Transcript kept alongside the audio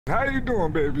How you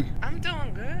doing, baby? I'm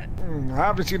doing good. I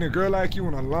haven't seen a girl like you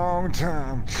in a long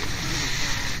time.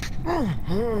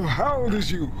 How old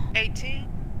is you? 18.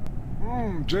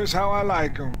 Just how I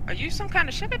like 'em. Are you some kind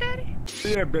of sugar daddy?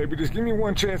 Yeah, baby, just give me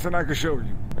one chance and I can show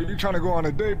you. Are you trying to go on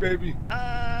a date, baby?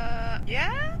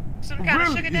 Yeah? Some kind of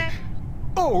sugar daddy?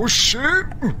 Oh, shit!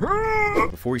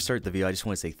 Before we start the video, I just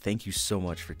want to say thank you so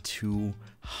much for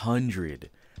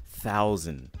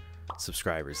 200,000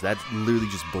 subscribers. That literally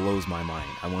just blows my mind.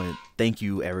 I want to thank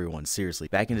you, everyone. Seriously,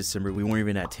 back in December, we weren't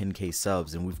even at 10K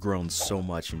subs, and we've grown so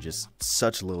much in just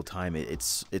such little time.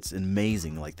 It's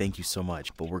amazing. Like, thank you so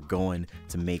much. But we're going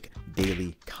to make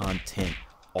daily content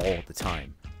all the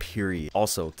time. Period.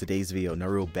 Also, today's video,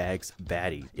 Naruto Bags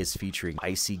Baddie, is featuring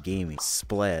Icy Gaming,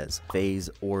 Splez, FaZe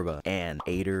Orba, and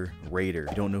Ader Raider.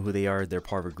 If you don't know who they are, they're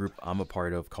part of a group I'm a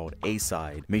part of called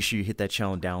A-Side. Make sure you hit that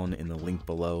channel down in the link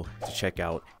below to check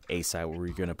out A-Side, where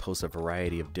we're going to post a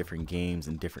variety of different games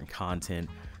and different content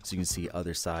so you can see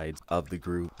other sides of the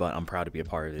group, but I'm proud to be a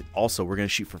part of it. Also, we're going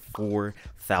to shoot for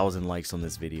 4,000 likes on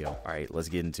this video. All right, let's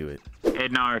get into it. Hey,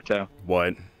 Naruto.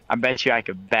 What? I bet you I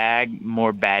could bag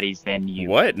more baddies than you.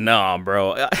 What? Nah,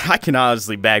 bro. I can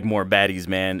honestly bag more baddies,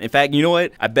 man. In fact, you know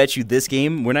what? I bet you this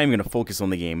game, we're not even going to focus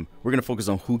on the game. We're going to focus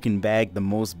on who can bag the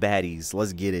most baddies.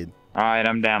 Let's get it. All right,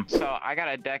 I'm down. So I got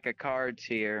a deck of cards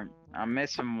here. I'm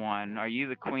missing one. Are you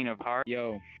the Queen of Hearts?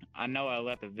 Yo, I know I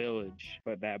left the village,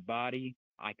 but that body,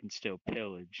 I can still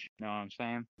pillage. Know what I'm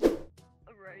saying?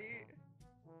 Right.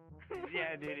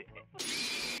 Yeah, dude.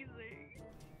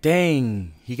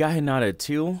 Dang, he got Hinata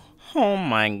too? Oh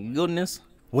my goodness.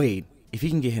 Wait, if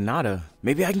he can get Hinata,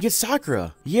 maybe I can get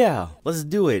Sakura. Yeah, let's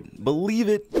do it. Believe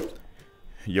it.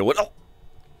 Yo, what? Oh.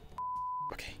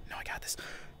 Okay, no, I got this.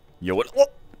 Yo, what?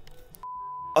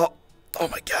 Oh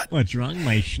my god. What's wrong,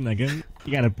 my schnuggin?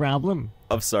 You got a problem?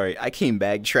 I'm sorry, I came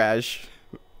bag trash.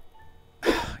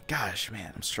 Gosh,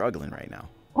 man, I'm struggling right now.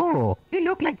 Oh, you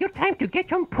look like you're time to get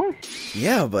some puss.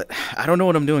 Yeah, but I don't know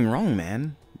what I'm doing wrong,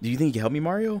 man. Do you think you can help me,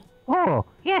 Mario? Oh,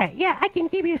 yeah, I can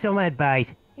give you some advice.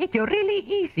 It's really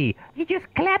easy. You just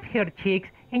clap your cheeks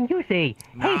and you say,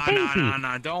 hey, baby.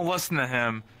 No, don't listen to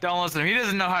him. Don't listen to him. He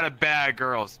doesn't know how to bag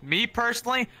girls. Me,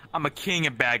 personally, I'm a king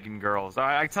of bagging girls. All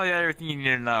right, I can tell you everything you need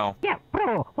to know. Yeah,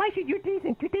 bro, why should you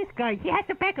listen to this guy? He has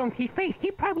a bag on his face. He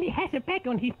probably has a bag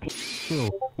on his too.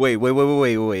 Wait, hold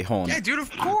on. Yeah, dude, of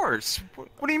course.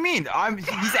 What do you mean?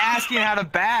 He's asking how to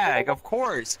bag, of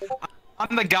course.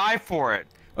 I'm the guy for it.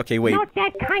 Okay, wait. Not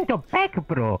that kind of bag,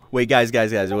 bro. Wait, guys,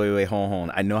 wait, hold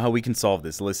on. I know how we can solve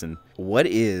this. Listen, what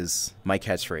is my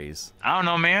catchphrase? I don't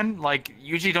know, man. Like,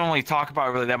 usually don't really talk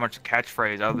about really that much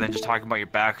catchphrase other than just talking about your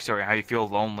backstory, how you feel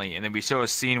lonely, and then we show a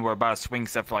scene where about a swing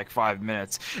set for like 5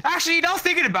 minutes. Actually, you know,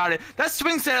 thinking about it, that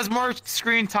swing set has more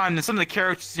screen time than some of the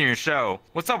characters in your show.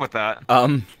 What's up with that?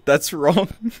 That's wrong.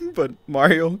 But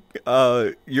Mario,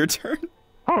 your turn.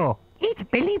 Oh, it's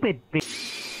believe it,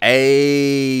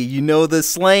 Hey, you know the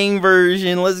slang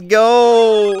version. Let's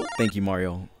go. Thank you,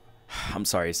 Mario. I'm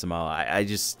sorry, Samal. I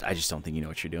just don't think you know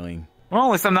what you're doing. Well,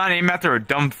 at least I'm not aiming after a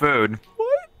dumb food.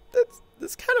 What?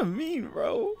 That's kind of mean,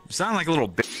 bro. You sound like a little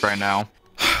bitch right now.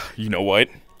 You know what?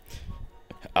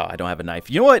 Oh, I don't have a knife.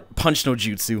 You know what? Punch no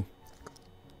jutsu.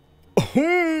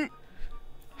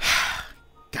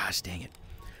 Gosh dang it.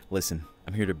 Listen,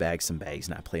 I'm here to bag some bags,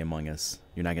 not play Among Us.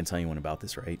 You're not gonna tell anyone about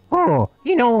this, right? Oh,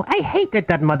 you know, I hated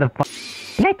that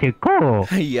motherfucker. Let it go.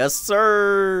 Yes,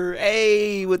 sir.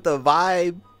 Hey, with the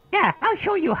vibe. Yeah, I'll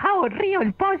show you how a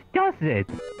real boss does it.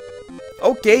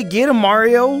 Okay, get him,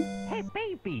 Mario. Hey,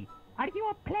 baby, are you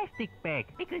a plastic bag?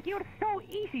 Because you're so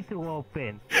easy to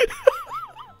open.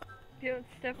 Don't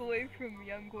step away from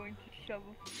me. I'm going to shove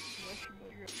a mushroom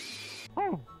on your...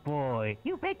 Oh boy,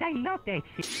 you bet I love that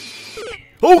shit.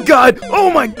 Oh god! Oh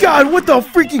my god! What the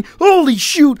freaking... Holy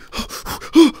shoot!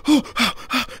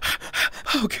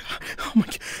 Oh god! Oh my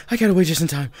god! I gotta wait just in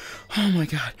time. Oh my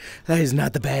god! That is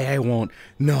not the bag I want.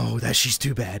 No, she's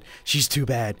too bad. She's too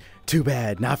bad. Too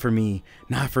bad. Not for me.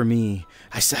 Not for me.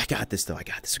 I got this though. I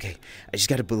got this. Okay. I just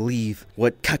gotta believe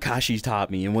what Kakashi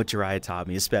taught me and what Jiraiya taught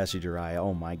me, especially Jiraiya.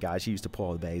 Oh my god, she used to pull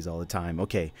all the bags all the time.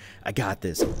 Okay, I got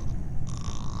this.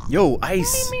 Yo,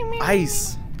 Ice!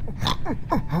 Ice!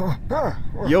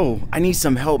 Yo, I need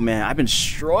some help, man. I've been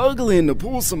struggling to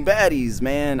pull some baddies,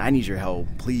 man. I need your help,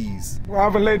 please. Well, I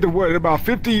haven't laid the word in about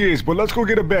 50 years, but let's go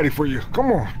get a baddie for you.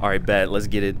 Come on. Alright, bet. Let's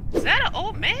get it. Is that an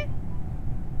old man?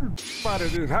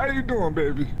 How you doing,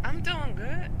 baby? I'm doing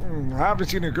good. I haven't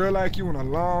seen a girl like you in a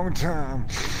long time.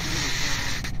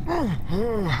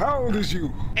 How old is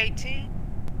you? 18.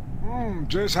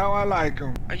 Just how I like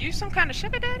 'em. Are you some kind of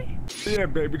sugar daddy? Yeah,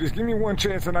 baby, just give me one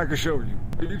chance and I can show you.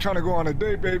 Are you trying to go on a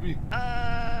date, baby?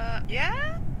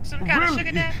 Yeah? Some kind of Really?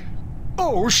 sugar daddy?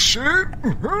 Oh shit!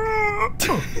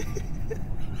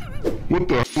 What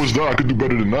the hell was that? I could do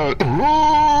better than that.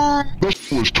 That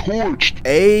shit was torched.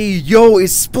 Hey, yo,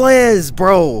 it's Splaz,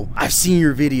 bro. I've seen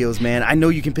your videos, man. I know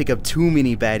you can pick up too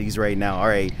many baddies right now. All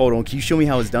right, hold on. Can you show me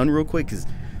how it's done real quick? Cause,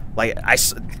 like,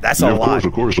 that's a lot.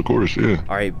 Of course, yeah.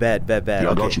 All right, bet. Yeah, okay.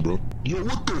 I got you, bro. Yo,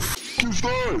 what the f is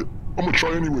that? I'm gonna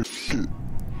try anyway. F it.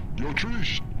 Yo,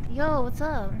 Trish. Yo, what's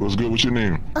up? What's good? What's your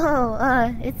name? Oh,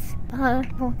 it's,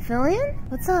 Fillion?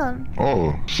 What's up?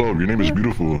 Oh, so your name is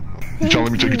beautiful. You trying to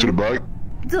let me take you to the back?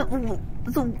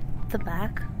 The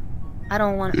back? I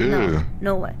don't want to. Yeah.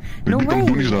 No way. Then No beat way. them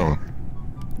booties down.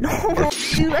 No,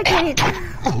 dude, I can't.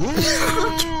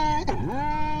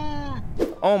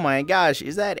 Oh my gosh,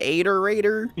 is that Aider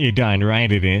Raider? You're darn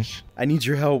right it is. I need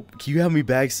your help. Can you help me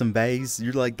bag some bags?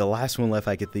 You're like the last one left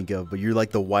I could think of, but you're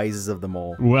like the wisest of them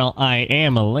all. Well, I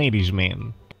am a ladies'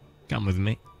 man. Come with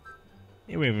me.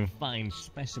 Here we have a fine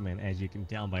specimen, as you can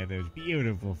tell by those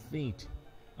beautiful feet.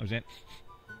 How's that?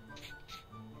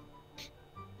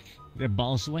 Their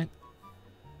balls sweat?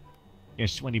 Your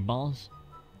sweaty balls?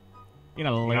 You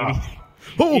know, lady.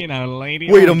 Oh, you know,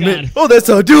 lady. wait oh, a minute. God. Oh, that's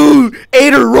a dude.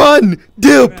 Aider, run.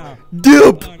 Dip. No.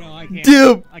 Dip. Oh, no, I can't.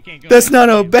 Dip. I can't go That's there.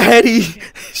 not a baddie.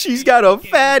 She's got a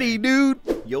fatty, dude.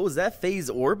 Yo, is that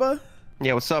FaZe Orba?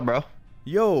 Yeah, what's up, bro?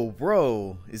 Yo,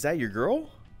 bro. Is that your girl?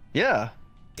 Yeah.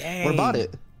 Dang. What about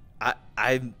it?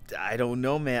 I don't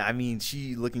know, man. I mean,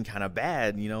 she looking kind of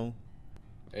bad, you know?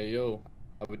 Hey, yo.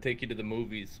 I would take you to the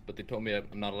movies, but they told me I'm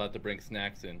not allowed to bring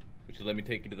snacks in. Would you let me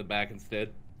take you to the back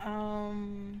instead?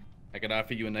 I could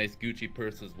offer you a nice Gucci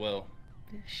purse as well.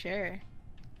 Sure.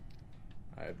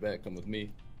 I bet. Come with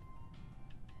me.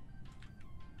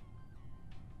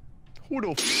 Who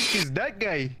the f is that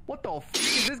guy? What the f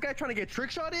is this guy trying to get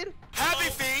trick-shotted? Happy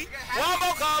feet.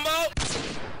 Wombo combo.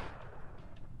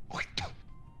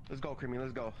 Let's go, Creamy.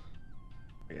 Let's go.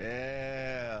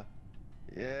 Yeah.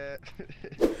 Yeah.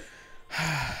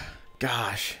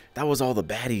 Gosh, that was all the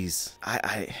baddies.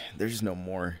 There's no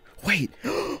more. Wait,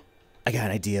 I got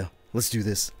an idea. Let's do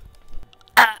this.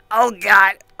 Oh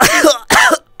God.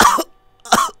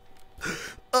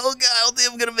 Oh God, I don't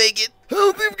think I'm gonna make it.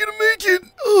 Oh,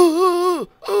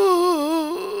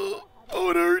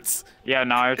 it hurts. Yeah,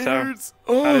 Naruto. It hurts.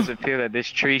 How does it feel that this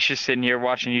tree's just sitting here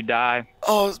watching you die?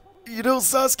 Oh, you know,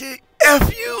 Sasuke,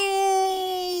 F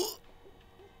you.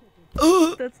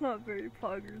 That's not very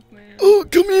poggers, man. Oh,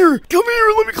 come here.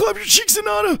 Let me clap your cheeks,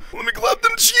 Sonata. Let me clap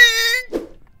them cheeks.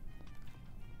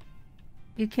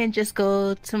 You can just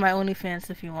go to my OnlyFans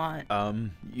if you want.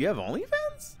 You have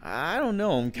OnlyFans? I don't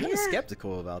know. I'm kind of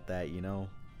skeptical about that, you know.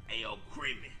 Hey, yo,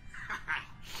 Creamy.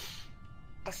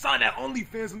 I signed that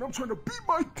OnlyFans and I'm trying to beat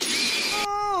my.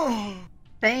 Oh.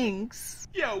 Thanks.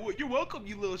 Yeah, well, you're welcome,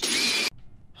 you little.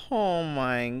 Oh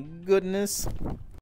my goodness.